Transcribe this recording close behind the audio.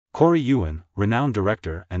Yuen, renowned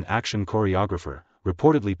director and action choreographer,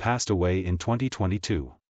 reportedly passed away in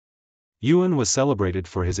 2022. Yuen was celebrated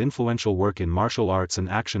for his influential work in martial arts and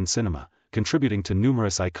action cinema, contributing to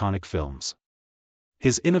numerous iconic films.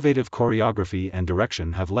 His innovative choreography and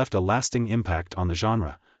direction have left a lasting impact on the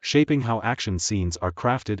genre, shaping how action scenes are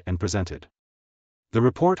crafted and presented. The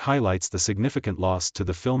report highlights the significant loss to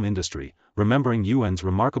the film industry, remembering Yuen's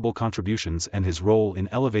remarkable contributions and his role in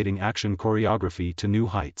elevating action choreography to new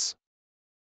heights.